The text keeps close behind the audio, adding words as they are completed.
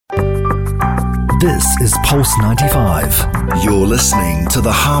This is Pulse 95. You're listening to the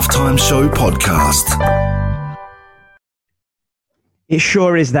Halftime Show podcast. It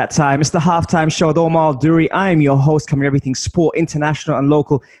sure is that time. It's the Halftime Show with Omar Al-Duri. I am your host, covering everything sport, international and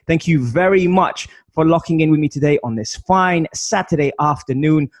local. Thank you very much for locking in with me today on this fine Saturday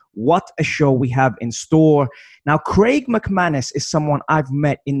afternoon. What a show we have in store. Now, Craig Mcmanus is someone I've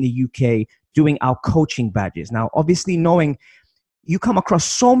met in the UK doing our coaching badges. Now, obviously knowing you come across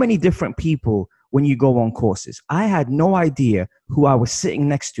so many different people when you go on courses. I had no idea who I was sitting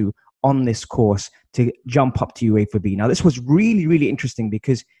next to on this course to jump up to UA for B. Now, this was really, really interesting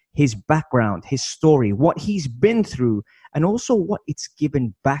because his background, his story, what he's been through, and also what it's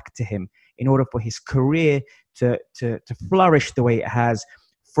given back to him in order for his career to flourish the way it has.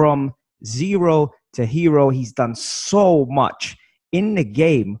 From zero to hero, he's done so much in the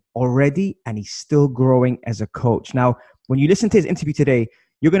game already, and he's still growing as a coach. Now, when you listen to his interview today,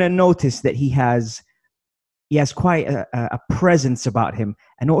 you're going to notice that he has quite a presence about him.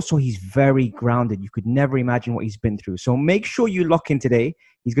 And also he's very grounded. You could never imagine what he's been through. So make sure you lock in today.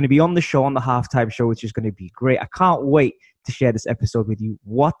 He's going to be on the show, on the Halftime Show, which is going to be great. I can't wait to share this episode with you.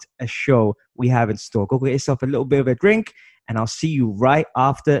 What a show we have in store. Go get yourself a little bit of a drink, and I'll see you right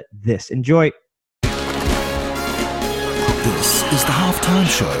after this. Enjoy. This is the Halftime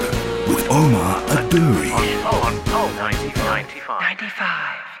Show with Omar Al-Duri. On 95.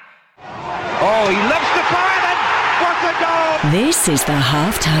 Oh, he loves the fire then! What a goal! This is the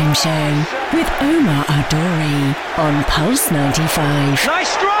Halftime Show with Omar Al-Duri on Pulse 95. Nice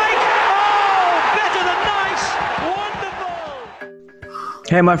strike! Oh, better than nice! Wonderful!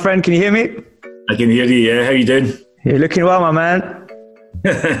 Hey, my friend, can you hear me? I can hear you, yeah. How you doing? You're looking well, my man.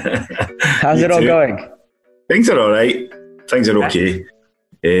 How's it all going? Things are all right. Things are okay.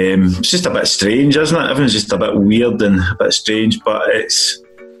 It's just a bit strange, isn't it? Everything's just a bit weird and a bit strange, but it's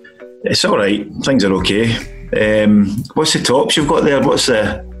all right. Things are okay. What's the tops you've got there? Is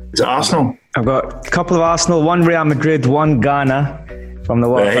it Arsenal? I've got a couple of Arsenal, one Real Madrid, one Ghana from the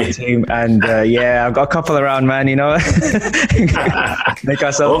World Cup team. And I've got a couple around, man, you know. Make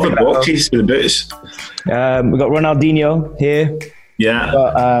ourselves. All the boxes with the boots. We've got Ronaldinho here. Yeah. We've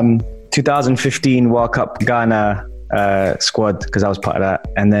got 2015 World Cup Ghana squad, because I was part of that.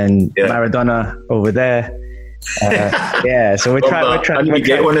 And then Maradona over there. So we're trying to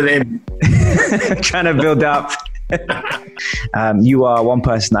get one of them. Trying to build up. You are one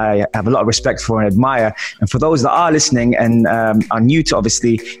person I have a lot of respect for and admire. And for those that are listening and are new to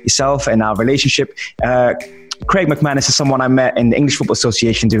obviously yourself and our relationship, Craig Mcmanus is someone I met in the English Football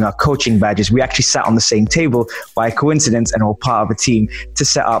Association doing our coaching badges. We actually sat on the same table by coincidence and were part of a team to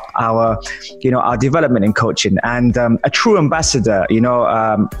set up our development in coaching. And a true ambassador,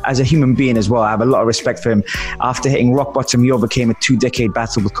 as a human being as well. I have a lot of respect for him. After hitting rock bottom, he overcame a 2-decade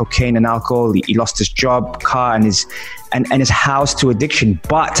battle with cocaine and alcohol. He lost his job, car, and his house to addiction.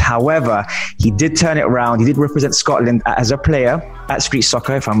 But, however, he did turn it around. He did represent Scotland as a player at street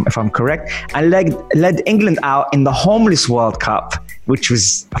soccer, if I'm correct, and led England out in the Homeless World Cup, which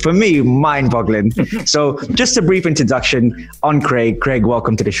was, for me, mind-boggling. So, just a brief introduction on Craig. Craig,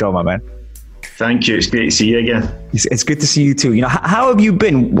 welcome to the show, my man. Thank you. It's great to see you again. It's good to see you too. How have you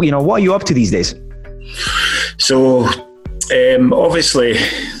been? What are you up to these days? So, obviously,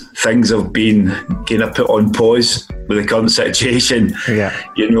 things have been kind of put on pause with the current situation. Yeah.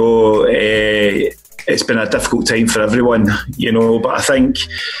 It's been a difficult time for everyone, but I think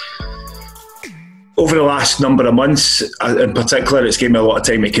over the last number of months, in particular, it's given me a lot of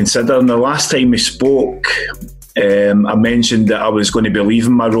time to consider. And the last time we spoke, I mentioned that I was going to be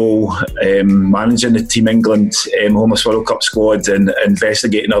leaving my role managing the Team England Homeless World Cup squad and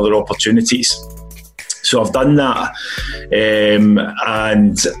investigating other opportunities. So I've done that,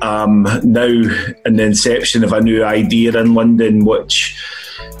 and I'm now in the inception of a new idea in London, which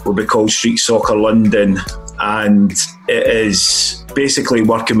will be called Street Soccer London, and it is basically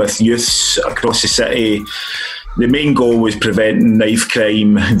working with youths across the city. The main goal was preventing knife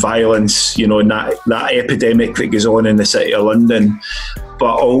crime, violence, and that epidemic that goes on in the city of London,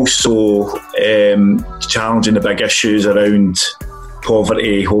 but also challenging the big issues around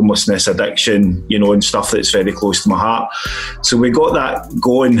poverty, homelessness, addiction, and stuff that's very close to my heart. So we got that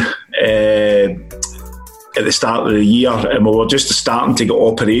going at the start of the year, and we were just starting to get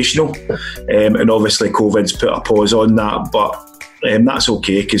operational, and obviously COVID's put a pause on that, but that's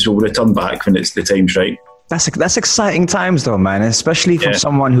okay because we'll return back when the time's right. That's exciting times though, man, especially from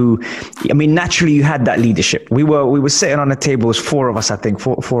someone who, I mean, naturally you had that leadership. We were sitting on a table, it was four of us, I think,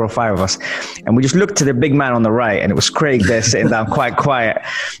 four or five of us. And we just looked to the big man on the right, and it was Craig there sitting down quite quiet.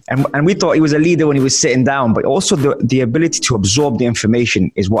 And we thought he was a leader when he was sitting down, but also the ability to absorb the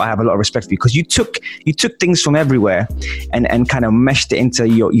information is what I have a lot of respect for, because you took things from everywhere and kind of meshed it into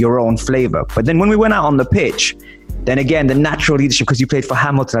your own flavor. But then when we went out on the pitch, then again, the natural leadership, because you played for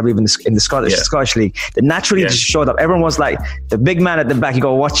Hamilton, I believe, in the Scottish League, the natural leadership showed up. Everyone was like, the big man at the back, you got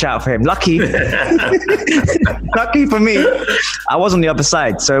to watch out for him. Lucky for me, I was on the other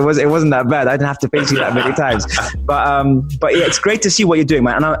side, so it wasn't that bad. I didn't have to face you that many times. But yeah, it's great to see what you're doing,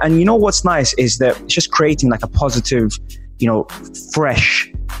 man. And you know what's nice is that it's just creating like a positive,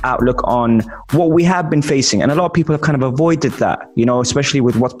 fresh outlook on what we have been facing, and a lot of people have kind of avoided that, especially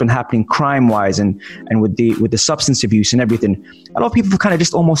with what's been happening crime-wise and with the substance abuse and everything. A lot of people have kind of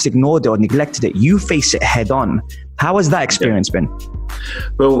just almost ignored it or neglected it. You face it head on. How has that experience been?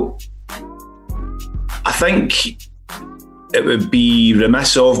 Well, I think it would be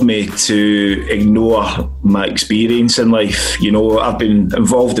remiss of me to ignore my experience in life. I've been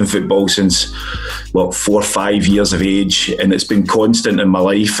involved in football since 4 or 5 years of age, and it's been constant in my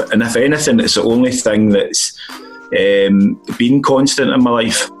life. And if anything, it's the only thing that's been constant in my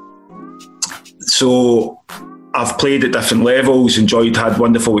life. So I've played at different levels, had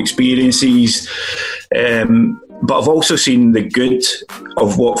wonderful experiences, but I've also seen the good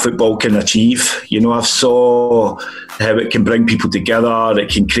of what football can achieve. I've saw how it can bring people together, it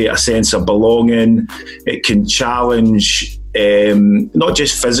can create a sense of belonging, it can challenge not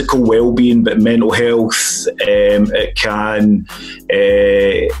just physical well-being but mental health. It can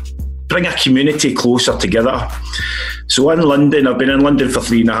bring a community closer together. So in London, I've been in London for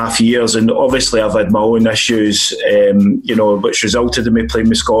 3.5 years, and obviously I've had my own issues, which resulted in me playing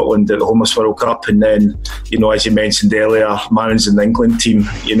with Scotland at the Homeless World Cup, and then, as you mentioned earlier, managing the England team,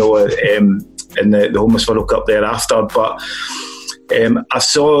 in the Homeless World Cup thereafter. But I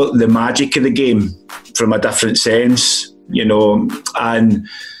saw the magic of the game from a different sense, and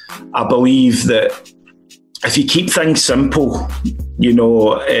I believe that if you keep things simple,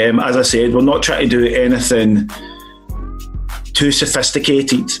 as I said, we're not trying to do anything too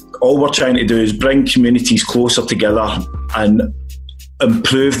sophisticated. All we're trying to do is bring communities closer together and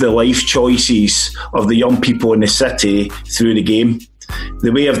improve the life choices of the young people in the city through the game.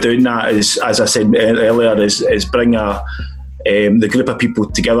 The way of doing that is, as I said earlier, is bring the group of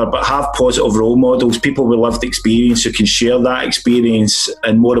people together, but have positive role models, people with lived experience who can share that experience,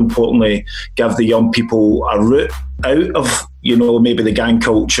 and more importantly, give the young people a route out of maybe the gang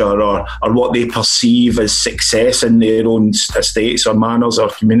culture or what they perceive as success in their own estates or manors or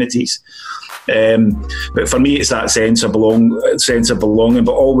communities. But for me, it's that sense of belonging,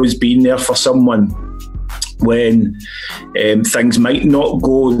 but always being there for someone when things might not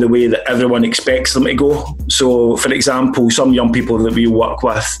go the way that everyone expects them to go. So, for example, some young people that we work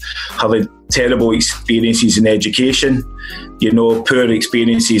with have had terrible experiences in education, poor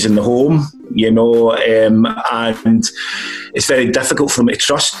experiences in the home, and it's very difficult for them to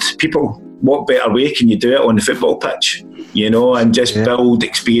trust people. What better way can you do it on the football pitch? And just build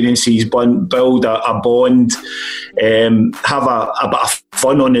experiences, build a bond, have a bit of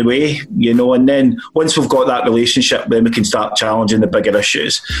fun on the way, and then once we've got that relationship, then we can start challenging the bigger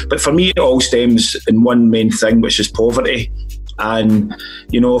issues. But for me, it all stems in one main thing, which is poverty. And,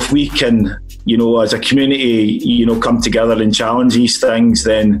 if we can, as a community, come together and challenge these things,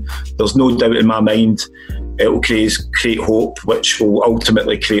 then there's no doubt in my mind it will create hope, which will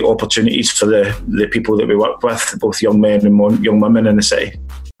ultimately create opportunities for the people that we work with, both young men and young women in the city.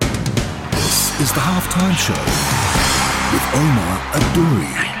 This is the Halftime Show with Omar Adouri.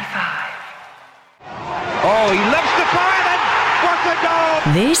 Oh, he loves the fire, and what a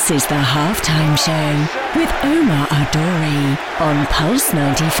goal! This is the Halftime Show with Omar Adouri on Pulse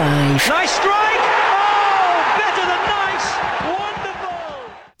 95. Nice strike! Oh, better than nice!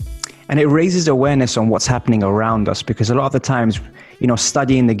 Wonderful! And it raises awareness on what's happening around us, because a lot of the times,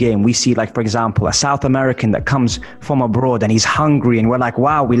 studying the game, we see, like, for example, a South American that comes from abroad and he's hungry, and we're like,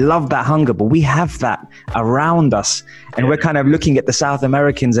 wow, we love that hunger, but we have that around us. And we're kind of looking at the South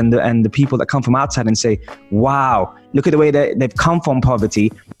Americans and the people that come from outside and say, wow, look at the way that they've come from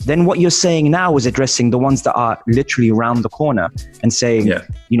poverty. Then what you're saying now is addressing the ones that are literally around the corner and saying,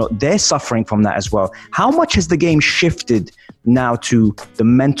 they're suffering from that as well. How much has the game shifted now to the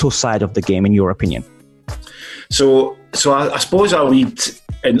mental side of the game, in your opinion? So I suppose I lead,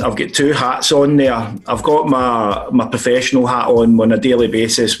 and I've got two hats on there. I've got my professional hat on a daily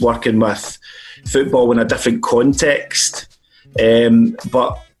basis, working with football in a different context.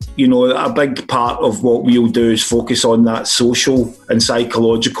 But you know, a big part of what we'll do is focus on that social and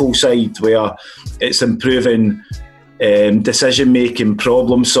psychological side, where it's improving decision making,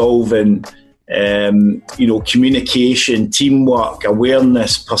 problem solving, you know, communication, teamwork,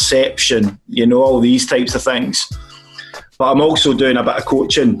 awareness, perception, you know, all these types of things. But I'm also doing a bit of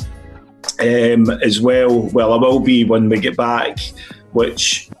coaching as well. Well, I will be when we get back,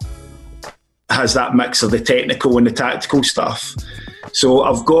 which has that mix of the technical and the tactical stuff. So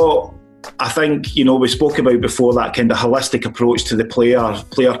I've got, I think, you know, we spoke about before, that kind of holistic approach to the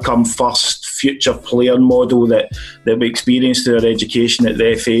player come first, future player model that we experienced through our education at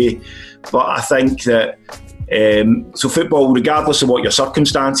the FA. But I think that so football, regardless of what your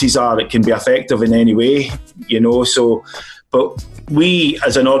circumstances are, it can be effective in any way, you know. So, but we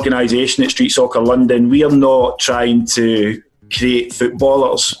as an organisation at Street Soccer London, we are not trying to create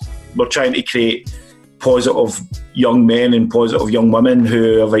footballers. We're trying to create positive young men and positive young women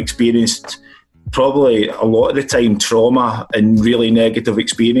who have experienced probably a lot of the time trauma and really negative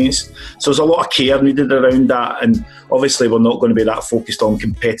experience. So there's a lot of care needed around that, and obviously we're not going to be that focused on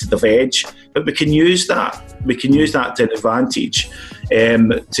competitive edge, but we can use that. We can use that to an advantage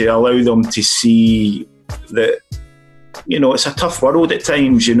to allow them to see that, you know, it's a tough world at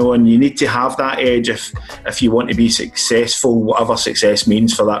times, you know, and you need to have that edge if you want to be successful, whatever success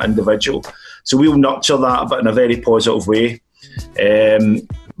means for that individual. So we'll nurture that, but in a very positive way.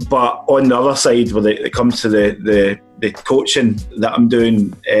 But on the other side, when it comes to the coaching that I'm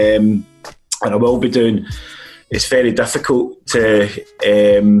doing, and I will be doing, it's very difficult to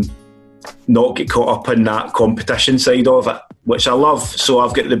not get caught up in that competition side of it, which I love. So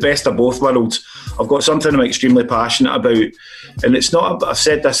I've got the best of both worlds. I've got something I'm extremely passionate about, and it's not, I've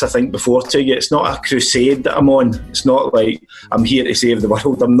said this I think before to you, it's not a crusade that I'm on. It's not like I'm here to save the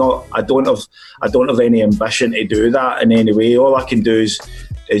world. I'm not. I don't have any ambition to do that in any way. All I can do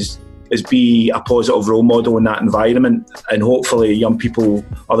is be a positive role model in that environment, and hopefully young people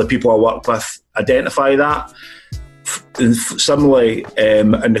or the people I work with identify that. And similarly,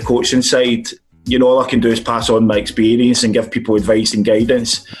 in the coaching side, you know, all I can do is pass on my experience and give people advice and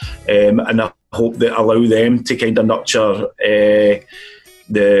guidance, and I hope that allow them to kind of nurture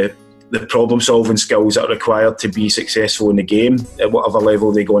the problem solving skills that are required to be successful in the game at whatever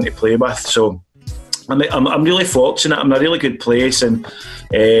level they go on to play with. So I'm really fortunate. I'm in a really good place, and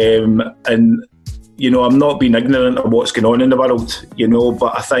you know, I'm not being ignorant of what's going on in the world, you know,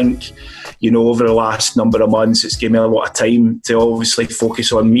 but I think, you know, over the last number of months, it's given me a lot of time to obviously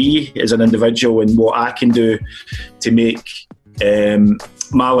focus on me as an individual and what I can do to make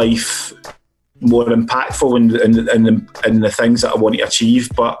my life more impactful in the things that I want to achieve.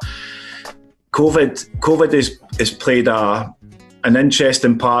 But COVID has played an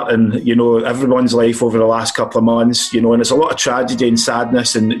interesting part in, you know, everyone's life over the last couple of months, you know, and it's a lot of tragedy and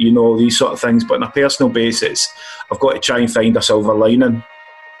sadness and, you know, these sort of things. But on a personal basis, I've got to try and find a silver lining.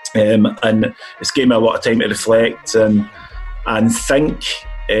 And it's given me a lot of time to reflect and think,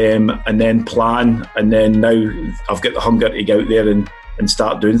 and then plan. And then now I've got the hunger to get out there and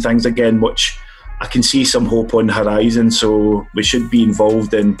start doing things again, which I can see some hope on the horizon. So we should be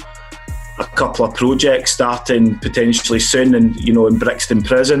involved in a couple of projects starting potentially soon, and, you know, in Brixton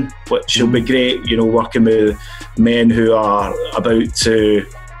Prison, which will be great, you know, working with men who are about to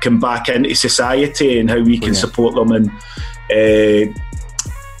come back into society and how we can support them and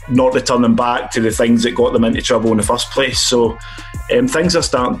not return them back to the things that got them into trouble in the first place. So things are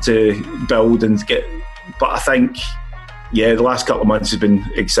starting to build and get, but I think, yeah, the last couple of months has been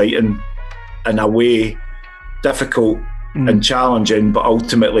exciting in a way, difficult and challenging, but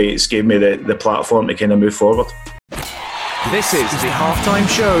ultimately it's given me the platform to kind of move forward. This is the Halftime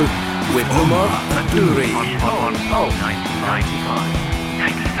Show with Umar Adouri on Pulse 95.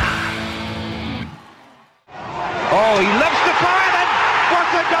 Oh, he loves the fire, and what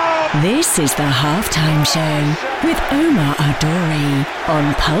a goal! This is the Halftime Show with Omar Adouri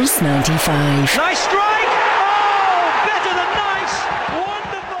on Pulse 95. Nice strike! Oh, better than nice!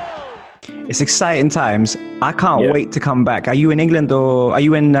 Wonderful! It's exciting times. I can't wait to come back. Are you in England, or are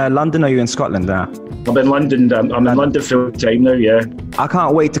you in London, or are you in Scotland now? I'm in London. I'm in London full time now, yeah. I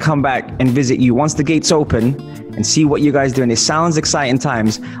can't wait to come back and visit you once the gates open and see what you guys doing. It sounds exciting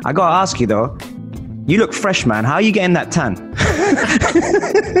times. I gotta ask you though, you look fresh, man. How are you getting that tan?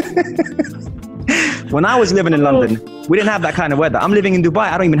 When I was living in London, we didn't have that kind of weather. I'm living in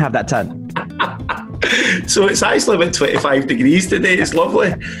Dubai. I don't even have that tan. So it's actually about 25 degrees today. It's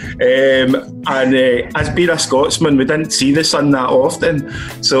lovely. As being a Scotsman, we didn't see the sun that often.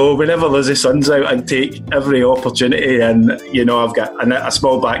 So whenever there's the sun's out, I take every opportunity. And, you know, I've got a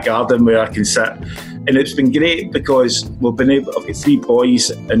small back garden where I can sit And it's been great because I've got 3 boys,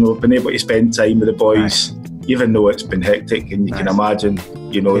 and we've been able to spend time with the boys, even though it's been hectic, and you can imagine,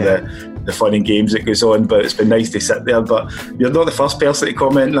 the fun and games that goes on, but it's been nice to sit there. But you're not the first person to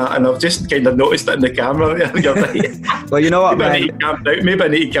comment that, and I've just kind of noticed it in the camera there. You're right. Well, you know what, maybe man? Maybe I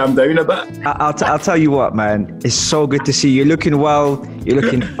need to calm down a bit. I'll tell you what, man. It's so good to see you. You're looking well. You're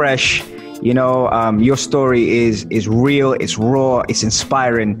looking fresh. Your story is real. It's raw. It's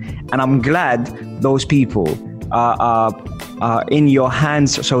inspiring, and I'm glad those people are in your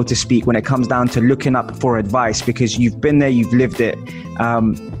hands, so to speak, when it comes down to looking up for advice, because you've been there, you've lived it.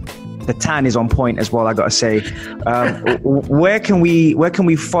 The tan is on point as well, I gotta say. Where can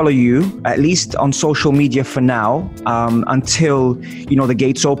we follow you, at least on social media for now, until the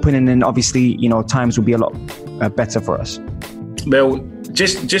gates open, and then obviously times will be a lot better for us? Well,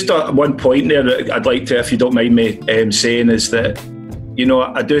 just one point there that I'd like to, if you don't mind me saying, is that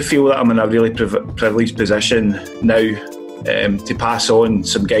I do feel that I'm in a really privileged position now to pass on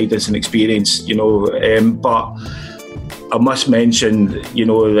some guidance and experience, but I must mention,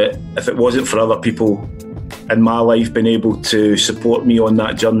 that if it wasn't for other people in my life being able to support me on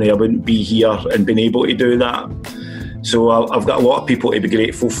that journey, I wouldn't be here and been able to do that. So I've got a lot of people to be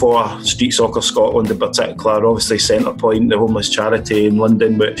grateful for. Street Soccer Scotland in particular, obviously Centrepoint, the homeless charity in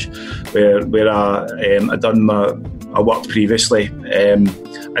London, where I done I worked previously, and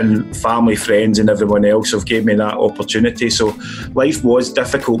family, friends and everyone else have gave me that opportunity. So life was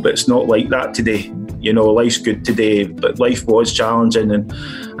difficult, but it's not like that today. Life's good today, but life was challenging, and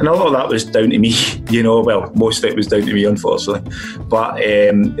a lot of that was down to me. Well, most of it was down to me, unfortunately, but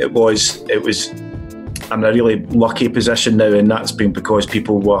it was. I'm in a really lucky position now, and that's been because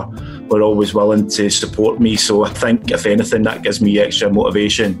people were always willing to support me. So I think, if anything, that gives me extra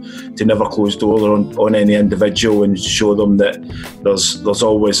motivation to never close doors on any individual, and show them that there's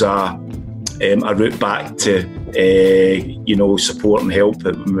always a route back to support and help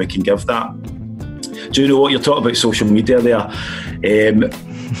that we can give that. Do you know what you're talking about social media there?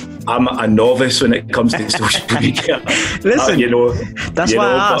 I'm a novice when it comes to social media. Listen, that's why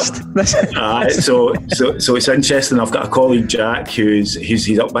I asked. So it's interesting. I've got a colleague, Jack, he's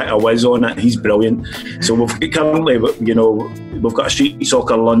a bit of a whiz on it. He's brilliant. So we've currently, we've got a Street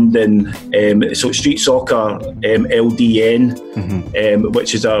Soccer London, so Street Soccer LDN,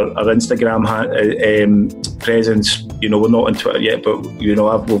 which is our Instagram presence. We're not on Twitter yet, but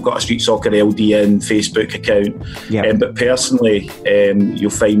we've got a Street Soccer LDN Facebook account. Yeah. But personally,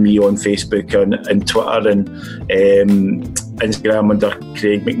 you'll find me on Facebook and Twitter and Instagram under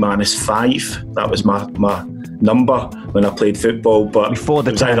Craig Mcmanus 5. That was my number when I played football, but before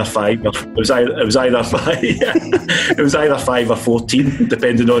the it was either 5 or it was either 5. It was either 5 or 14,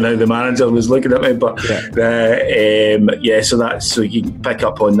 depending on how the manager was looking at me. But so you can pick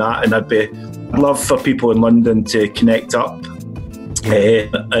up on that, and I'd love for people in London to connect up,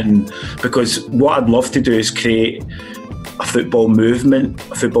 and because what I'd love to do is create a football movement,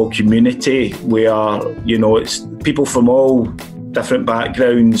 a football community where it's people from all different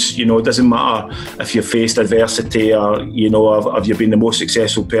backgrounds. It doesn't matter if you've faced adversity or have you been the most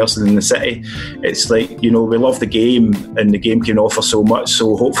successful person in the city. It's like we love the game, and the game can offer so much.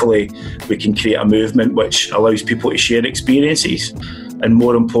 So hopefully we can create a movement which allows people to share experiences, and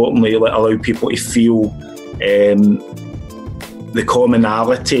more importantly, allow people to feel the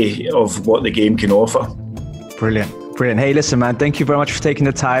commonality of what the game can offer. Brilliant. Hey, listen, man, thank you very much for taking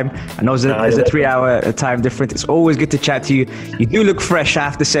the time. I know there's a 3-hour time difference. It's always good to chat to you. You do look fresh, I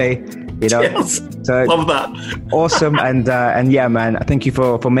have to say. Yes. So, love that. Awesome. And yeah, man, thank you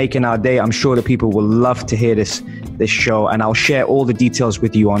for making our day. I'm sure the people will love to hear this show, and I'll share all the details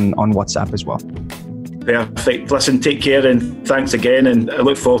with you on WhatsApp as well. Perfect. Listen, take care, and thanks again, and I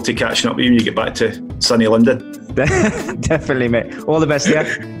look forward to catching up with you when you get back to sunny London. Definitely, mate. All the best, yeah?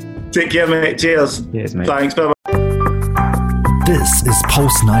 Take care, mate. Cheers. Cheers, mate. Thanks. Bye-bye. This is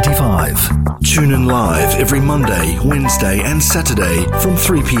Pulse 95. Tune in live every Monday, Wednesday and Saturday from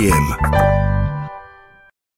 3 p.m.